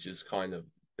 which is kind of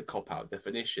the cop out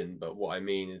definition. But what I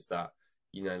mean is that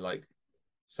like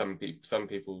some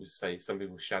people say some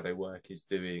people's shadow work is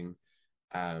doing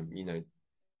a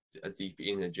deep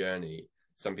inner journey.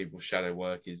 Some people's shadow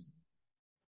work is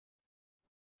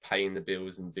paying the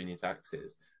bills and doing your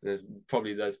taxes. And there's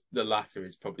the latter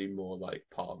is probably more like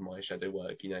part of my shadow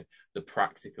work. The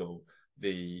practical,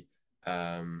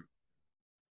 um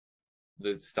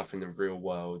the stuff in the real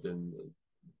world, and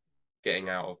getting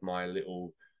out of my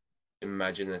little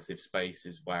imaginative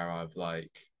spaces where I've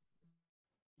like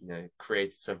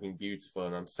created something beautiful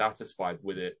and I'm satisfied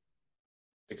with it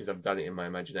because I've done it in my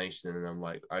imagination, and then I'm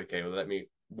like, okay,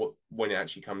 well, when it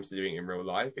actually comes to doing it in real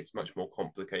life, it's much more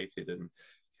complicated and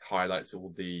highlights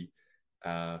all the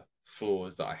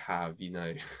flaws that I have,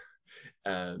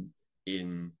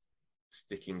 in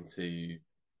sticking to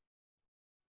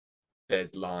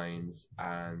deadlines,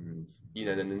 and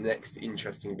then the next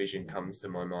interesting vision comes to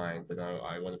my mind, and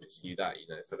I want to pursue that.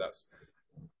 So that's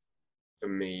for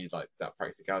me, like, that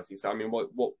practicality. So I mean, what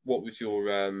was your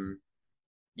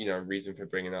reason for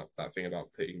bringing up that thing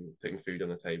about putting food on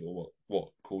the table? What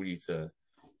called you to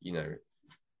you know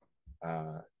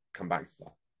come back to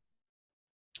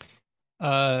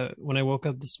that? When I woke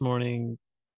up this morning,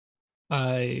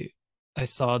 I I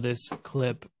saw this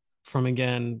clip from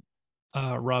again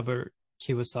Robert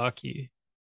Kiyosaki,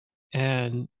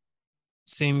 and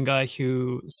same guy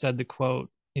who said the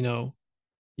quote,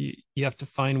 you have to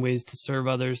find ways to serve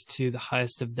others to the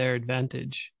highest of their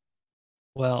advantage.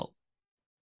 Well,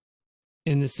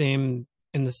 in this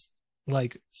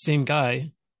like same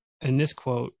guy, and this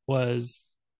quote was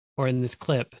or in this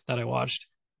clip that I watched,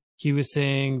 he was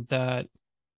saying that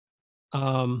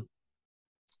um,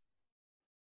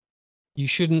 you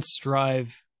shouldn't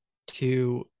strive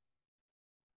to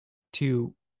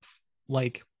to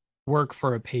like work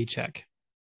for a paycheck,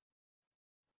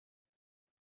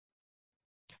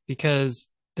 because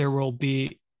there will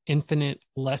be infinite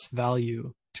less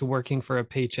value to working for a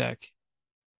paycheck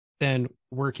than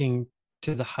working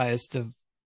to the highest of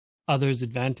others'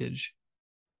 advantage.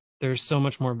 There's so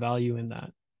much more value in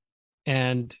that.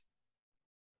 And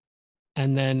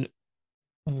then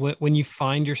when you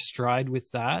find your stride with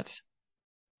that,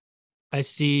 I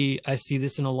see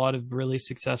this in a lot of really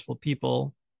successful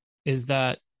people, is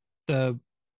that the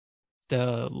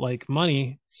like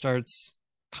money starts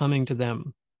coming to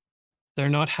them. They're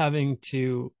not having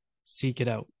to seek it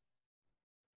out.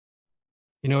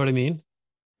 You know what I mean?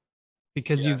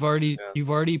 Because Yeah, yeah, you've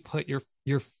already put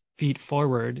your feet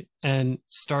forward and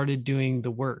started doing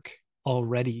the work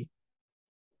already.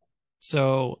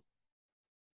 So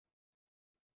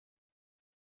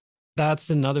that's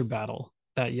another battle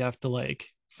that you have to like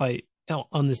fight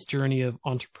on this journey of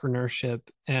entrepreneurship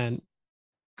and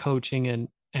coaching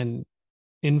and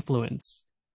influence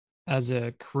as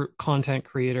a content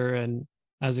creator and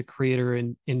as a creator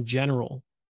in general,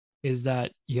 is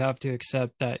that you have to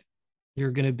accept that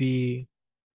you're going to be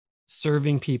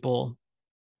serving people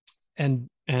and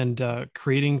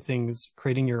creating things,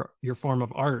 creating your form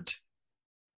of art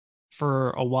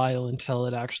for a while until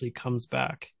it actually comes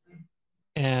back.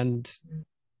 And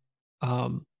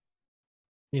um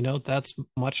that's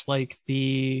much like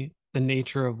the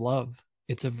nature of love.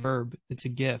 It's a verb, it's a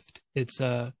gift, it's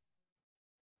an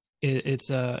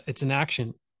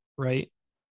action, right?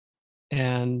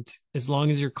 And as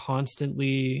long as you're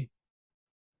constantly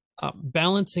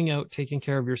balancing out taking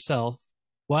care of yourself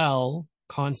while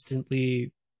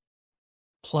constantly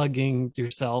plugging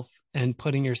yourself and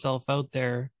putting yourself out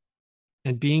there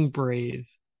and being brave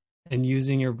and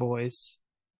using your voice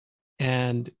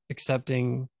and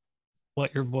accepting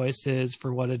what your voice is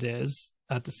for what it is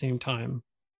at the same time,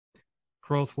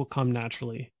 growth will come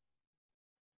naturally.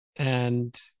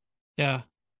 And yeah,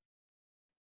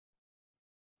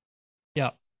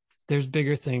 yeah, there's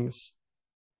bigger things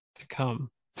to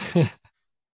come.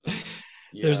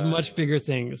 There's yeah. much bigger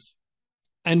things.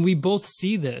 And we both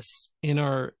see this in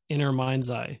our mind's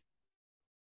eye.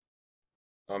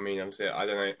 I mean, I'm saying I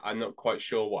don't know. I'm not quite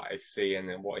sure what I see, and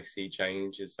then what I see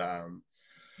change is,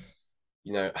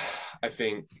 you know, I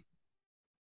think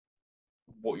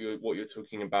what you're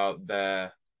talking about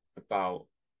there about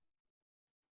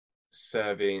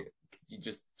serving. You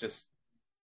just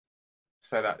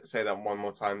say that one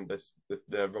more time. This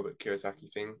the Robert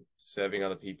Kiyosaki thing, serving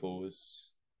other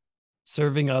people's.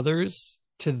 Serving others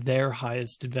to their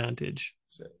highest advantage.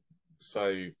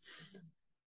 So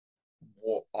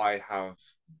what I have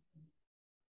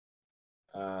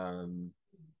um,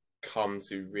 come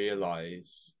to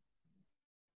realize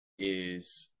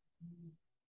is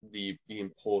the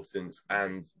importance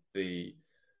and the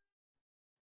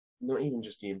not even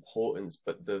just the importance,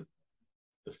 but the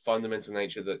fundamental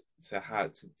nature that to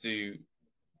have to do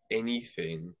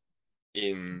anything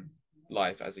in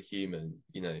life as a human,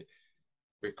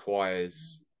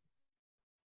 requires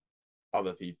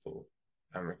other people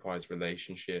and requires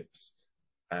relationships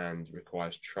and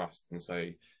requires trust. And so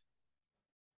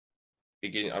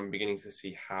I'm beginning to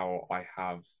see how I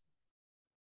have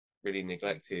really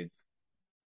neglected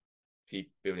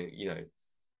people building,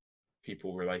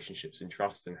 people relationships and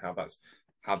trust, and how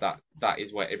that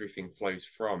is where everything flows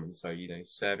from. And so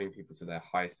serving people to their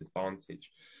highest advantage,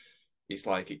 it's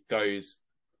like it goes,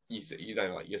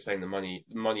 like you're saying, the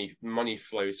money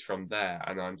flows from there.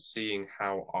 And I'm seeing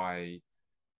how I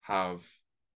have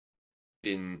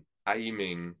been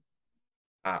aiming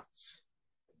at,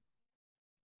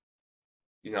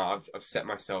 I've set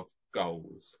myself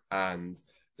goals, and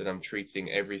that I'm treating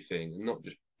everything,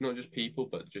 not just people,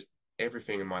 but just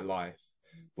everything in my life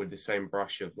with the same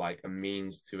brush of like a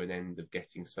means to an end of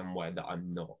getting somewhere that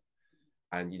I'm not.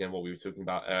 And what we were talking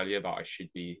about earlier about I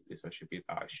should be this, I should be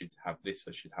that, I should have this,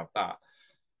 I should have that.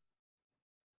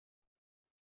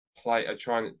 I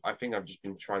think I've just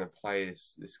been trying to play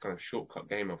this kind of shortcut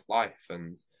game of life,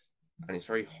 and it's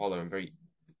very hollow and very,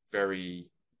 very,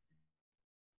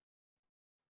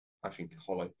 I think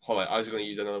hollow. I was going to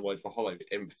use another word for hollow, but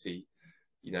empty,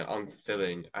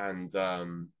 unfulfilling. And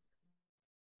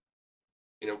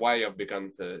in a way, I've begun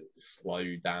to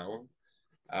slow down,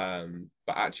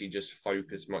 but actually just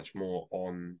focus much more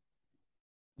on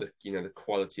the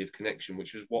quality of connection,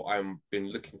 which was what I've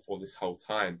been looking for this whole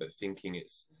time, but thinking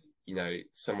it's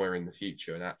somewhere in the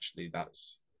future. And actually,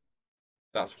 that's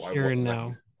what I Here want. and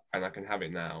now. and I can have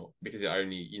it now because it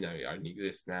only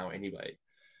exists now anyway.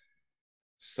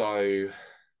 So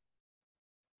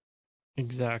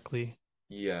Exactly.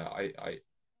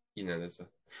 yeah, there's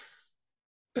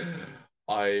a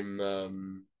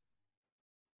I'm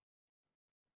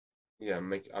yeah,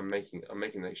 I'm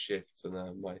making those shifts,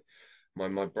 and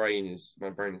my brain is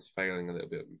failing a little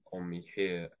bit on me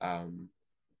here.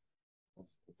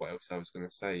 What else I was going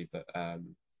to say, but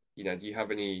do you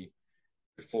have any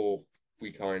before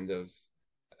we kind of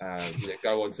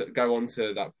go on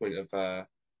to that point of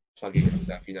plugging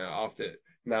yourself? After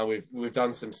now we've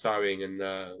done some sowing and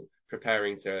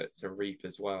preparing to reap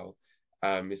as well.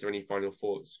 Is there any final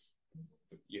thoughts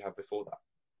you have before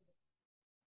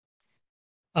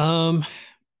that? Um,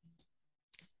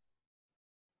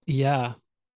 yeah,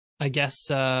 I guess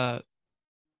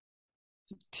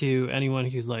to anyone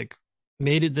who's like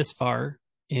made it this far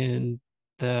in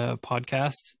the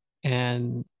podcast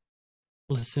and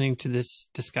listening to this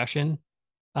discussion,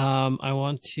 I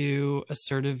want to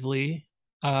assertively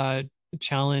uh,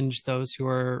 challenge those who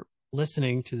are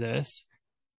listening to this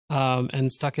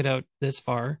and stuck it out this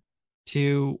far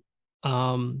to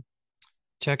um,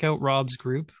 check out Rob's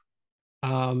group,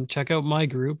 check out my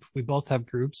group. We both have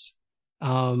groups,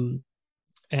 um,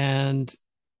 and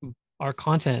our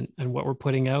content and what we're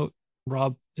putting out.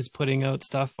 Rob is putting out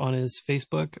stuff on his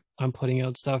Facebook. I'm putting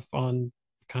out stuff on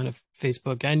kind of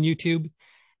Facebook and YouTube.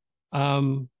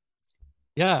 Um,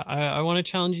 yeah, I want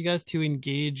to challenge you guys to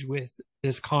engage with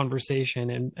this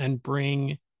conversation and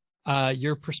bring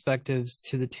your perspectives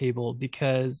to the table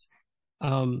because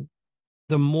um,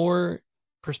 the more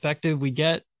perspective we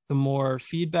get, the more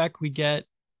feedback we get,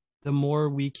 the more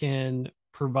we can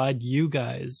provide you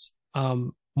guys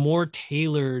more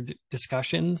tailored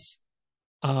discussions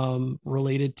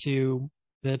related to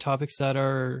the topics that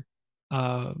are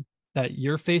uh, that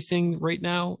you're facing right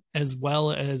now, as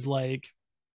well as like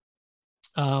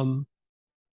um,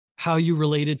 how you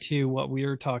related to what we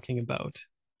are talking about.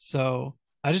 So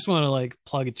I just want to like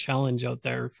plug a challenge out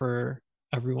there for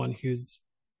everyone who's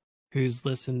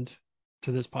listened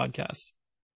to this podcast.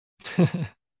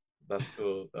 That's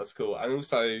cool. That's cool. And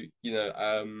also,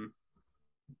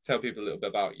 tell people a little bit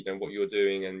about what you're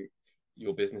doing and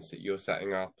your business that you're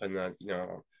setting up, and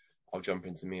I'll jump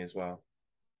into me as well.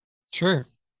 Sure.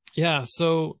 Yeah.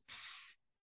 So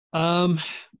um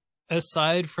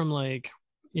aside from like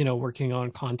working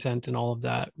on content and all of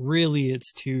that, really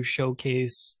it's to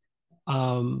showcase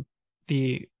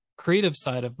the creative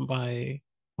side of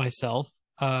myself,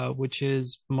 which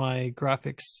is my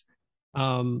graphics,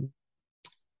 um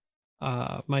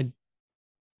my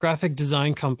graphic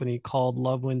design company called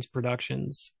Love Wins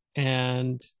Productions.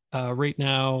 And right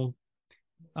now,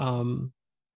 um,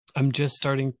 I'm just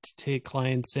starting to take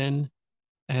clients in,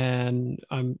 and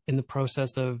I'm in the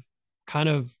process of kind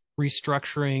of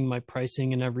restructuring my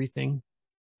pricing and everything.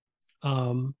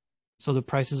 Um, so the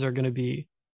prices are going to be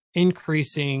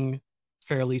increasing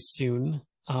fairly soon.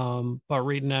 But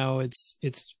right now it's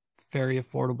very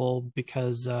affordable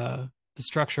because the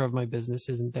structure of my business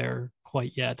isn't there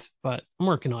quite yet, but I'm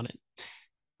working on it.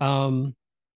 Um,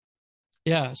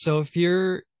 yeah, so if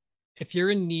you're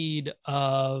in need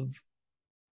of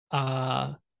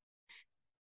uh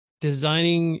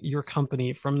designing your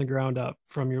company from the ground up,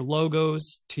 from your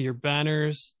logos to your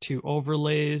banners to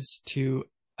overlays to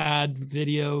ad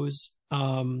videos,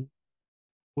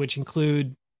 which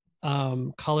include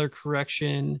color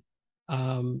correction,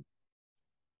 um,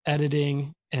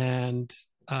 editing, and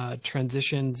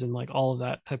transitions, and like all of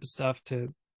that type of stuff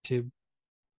to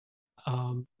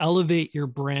elevate your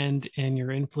brand and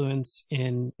your influence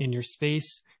in your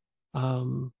space.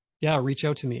 Yeah, reach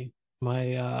out to me.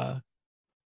 My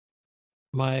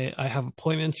I have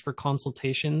appointments for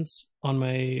consultations on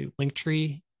my link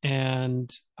tree, and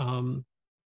I'm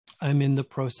in the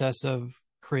process of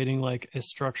creating like a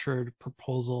structured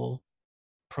proposal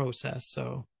process.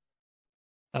 So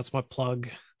that's my plug.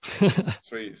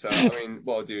 Sweet. So I mean,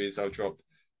 what I'll do is I'll drop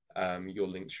your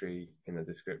link tree in the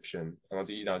description, and I'll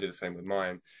do the same with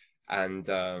mine. And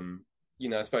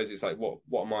I suppose it's like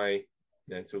what am I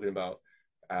talking about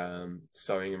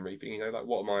sowing and reaping? Like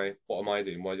what am I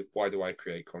doing? Why do I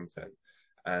create content?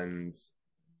 And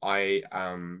I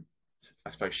am, I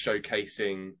suppose,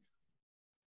 showcasing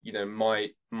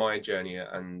my journey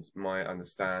and my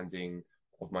understanding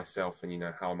of myself, and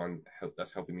how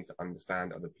that's helping me to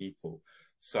understand other people.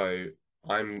 So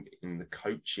I'm in the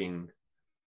coaching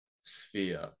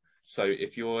sphere. So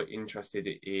if you're interested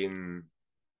in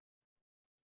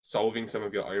solving some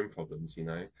of your own problems,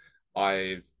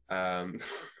 I've um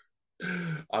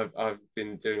I've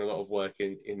been doing a lot of work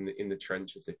in the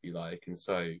trenches, if you like, and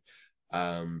so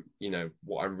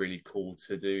What I'm really called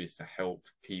to do is to help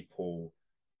people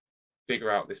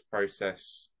figure out this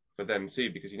process for them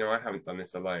too, because I haven't done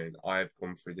this alone. I've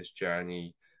gone through this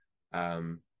journey,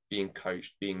 um, being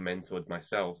coached, being mentored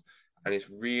myself, and it's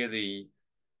really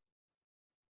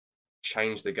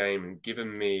changed the game and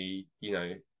given me,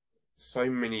 so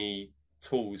many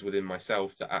tools within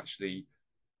myself to actually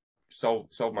solve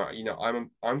my.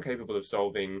 I'm capable of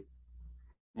solving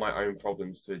my own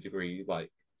problems to a degree,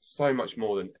 like so much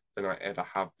more than I ever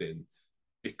have been,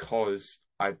 because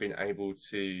I've been able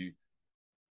to.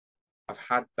 I've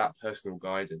had that personal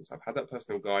guidance. I've had that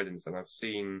personal guidance, and I've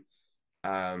seen.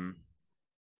 Um,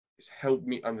 it's helped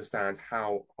me understand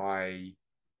how I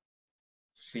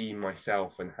see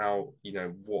myself and how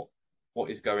what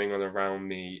is going on around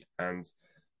me. And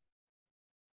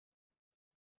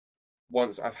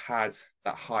once I've had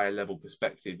that higher level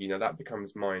perspective, that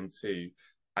becomes mine too.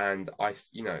 And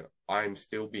I'm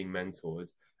still being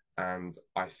mentored, and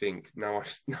I think now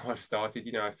I've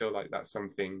started. I feel like that's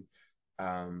something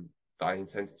that I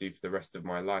intend to do for the rest of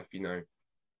my life.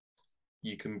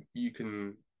 You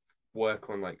can work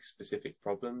on like specific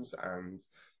problems, and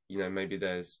maybe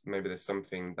there's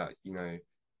something that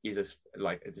is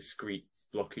like a discrete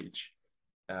blockage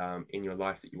in your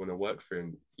life that you want to work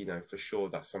through. And for sure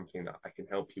that's something that I can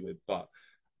help you with. But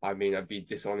I mean, I'd be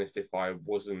dishonest if I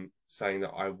wasn't saying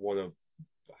that I want to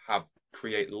have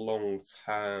create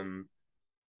long-term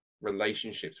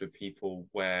relationships with people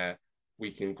where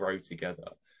we can grow together.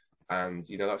 And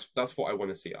that's what I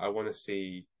want to see. I want to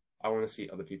see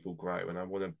other people grow, and I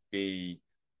want to be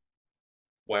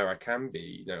where I can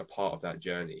be, a part of that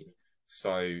journey.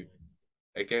 So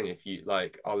again, if you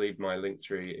like, I'll leave my link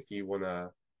tree. If you want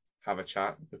to have a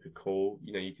chat, book a call,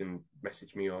 you can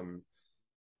message me on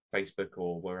Facebook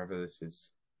or wherever this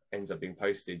is ends up being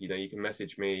posted. You can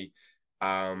message me,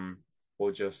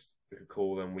 or just book a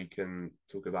call and we can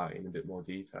talk about it in a bit more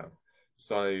detail.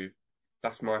 So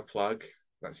that's my plug.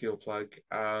 That's your plug.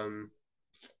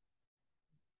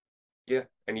 Yeah.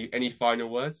 Any final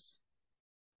words?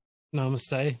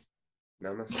 Namaste.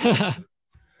 Namaste.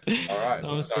 All right.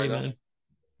 We'll Namaste, sign off. man.